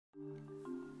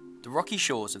The rocky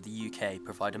shores of the UK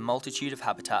provide a multitude of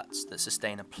habitats that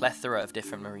sustain a plethora of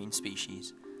different marine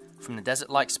species. From the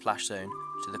desert-like splash zone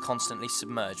to the constantly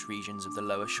submerged regions of the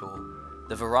lower shore,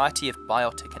 the variety of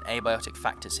biotic and abiotic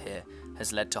factors here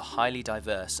has led to a highly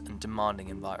diverse and demanding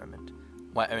environment,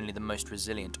 where only the most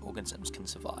resilient organisms can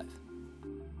survive.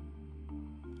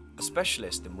 A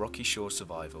specialist in rocky shore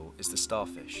survival is the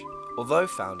starfish. Although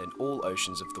found in all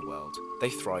oceans of the world, they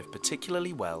thrive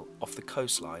particularly well off the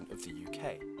coastline of the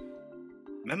UK.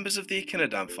 Members of the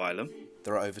Echinoderm phylum,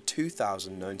 there are over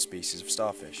 2,000 known species of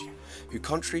starfish, who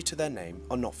contrary to their name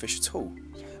are not fish at all,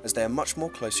 as they are much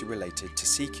more closely related to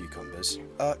sea cucumbers,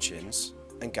 urchins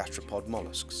and gastropod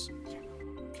mollusks.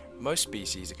 Most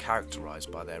species are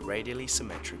characterised by their radially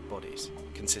symmetric bodies,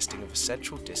 consisting of a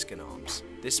central disc and arms.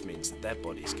 This means that their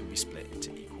bodies can be split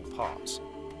into equal parts,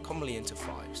 commonly into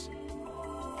fives.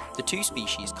 The two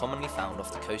species commonly found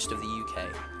off the coast of the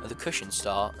UK are the cushion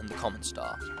star and the common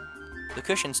star. The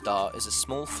cushion star is a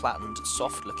small, flattened,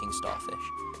 soft-looking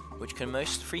starfish, which can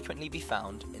most frequently be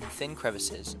found in thin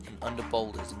crevices and under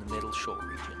boulders in the middle shore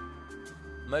region.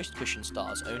 Most cushion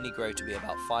stars only grow to be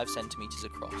about 5 centimeters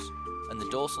across, and the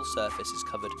dorsal surface is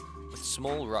covered with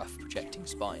small, rough, projecting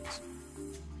spines.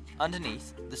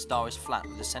 Underneath, the star is flat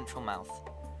with a central mouth.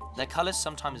 Their colours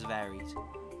sometimes vary,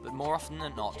 but more often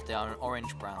than not they are an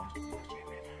orange-brown.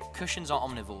 Cushions are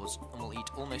omnivores and will eat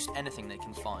almost anything they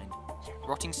can find,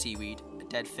 rotting seaweed, a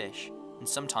dead fish, and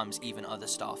sometimes even other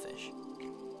starfish.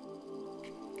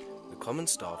 The common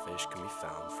starfish can be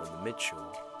found from the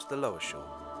mid-shore to the lower shore,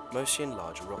 mostly in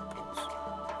larger rock pools.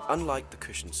 Unlike the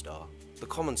cushion star, the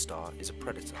common star is a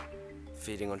predator,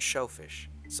 feeding on shellfish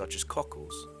such as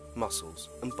cockles, mussels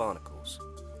and barnacles.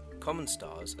 Common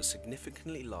stars are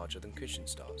significantly larger than cushion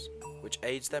stars, which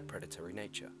aids their predatory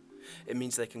nature. It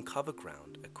means they can cover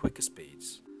ground at quicker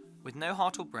speeds. With no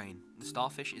heart or brain, the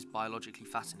starfish is biologically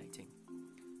fascinating.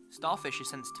 Starfish are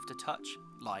sensitive to touch,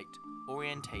 light,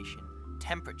 orientation,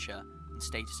 temperature, and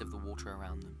status of the water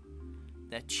around them.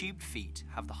 Their tubed feet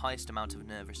have the highest amount of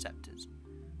nerve receptors.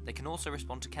 They can also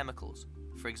respond to chemicals,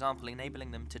 for example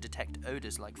enabling them to detect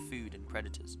odours like food and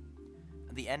predators.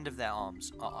 At the end of their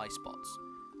arms are eye spots.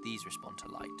 These respond to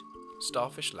light.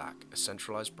 Starfish lack a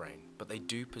centralised brain, but they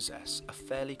do possess a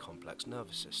fairly complex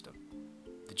nervous system.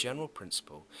 The general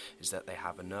principle is that they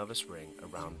have a nervous ring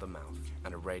around the mouth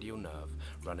and a radial nerve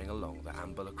running along the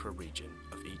umbilical region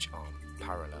of each arm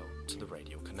parallel to the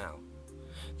radial canal.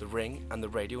 The ring and the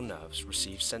radial nerves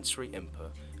receive sensory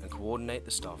input and coordinate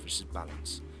the starfish's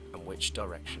balance and which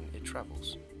direction it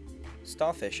travels.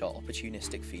 Starfish are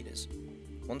opportunistic feeders.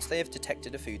 Once they have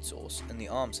detected a food source and the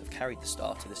arms have carried the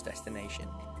star to this destination,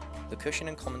 the cushion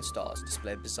and common stars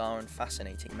display a bizarre and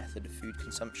fascinating method of food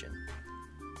consumption.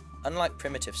 Unlike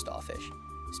primitive starfish,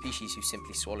 species who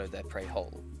simply swallow their prey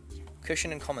whole,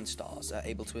 cushion and common stars are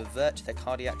able to avert their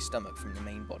cardiac stomach from the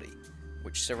main body,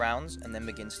 which surrounds and then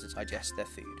begins to digest their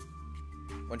food.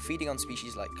 When feeding on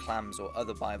species like clams or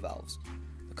other bivalves,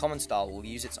 the common star will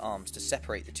use its arms to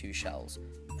separate the two shells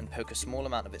and poke a small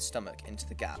amount of its stomach into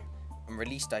the gap and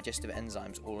release digestive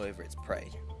enzymes all over its prey.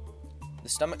 The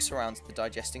stomach surrounds the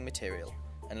digesting material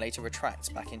and later retracts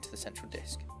back into the central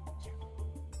disc.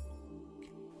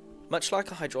 Much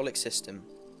like a hydraulic system,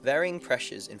 varying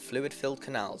pressures in fluid-filled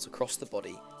canals across the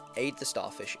body aid the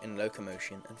starfish in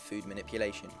locomotion and food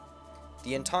manipulation.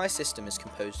 The entire system is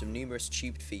composed of numerous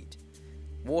tubed feet.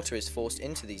 Water is forced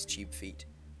into these tubed feet,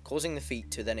 causing the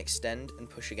feet to then extend and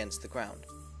push against the ground.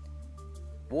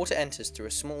 Water enters through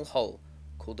a small hole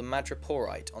called the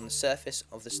madreporite on the surface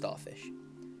of the starfish.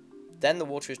 Then the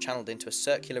water is channeled into a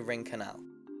circular ring canal.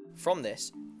 From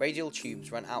this, radial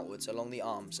tubes run outwards along the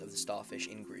arms of the starfish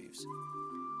in grooves.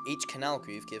 Each canal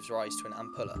groove gives rise to an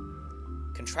ampulla.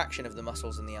 Contraction of the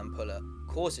muscles in the ampulla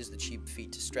causes the tubed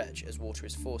feet to stretch as water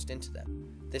is forced into them.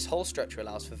 This whole structure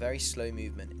allows for very slow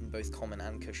movement in both common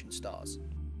and cushion stars.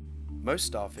 Most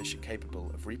starfish are capable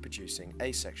of reproducing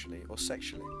asexually or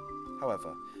sexually.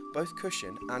 However, both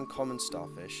cushion and common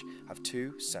starfish have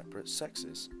two separate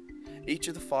sexes. Each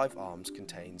of the 5 arms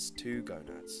contains 2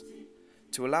 gonads.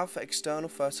 To allow for external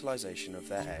fertilization of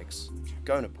their eggs,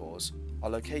 gonopores are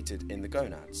located in the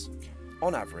gonads.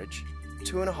 On average,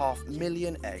 2.5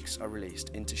 million eggs are released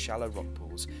into shallow rock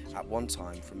pools at one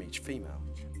time from each female.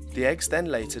 The eggs then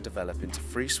later develop into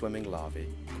free-swimming larvae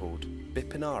called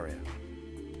bipinnaria.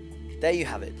 There you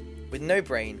have it. With no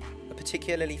brain, a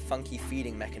particularly funky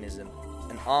feeding mechanism,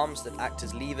 and arms that act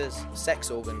as levers,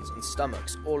 sex organs and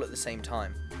stomachs all at the same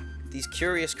time, these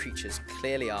curious creatures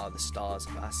clearly are the stars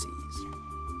of our seas.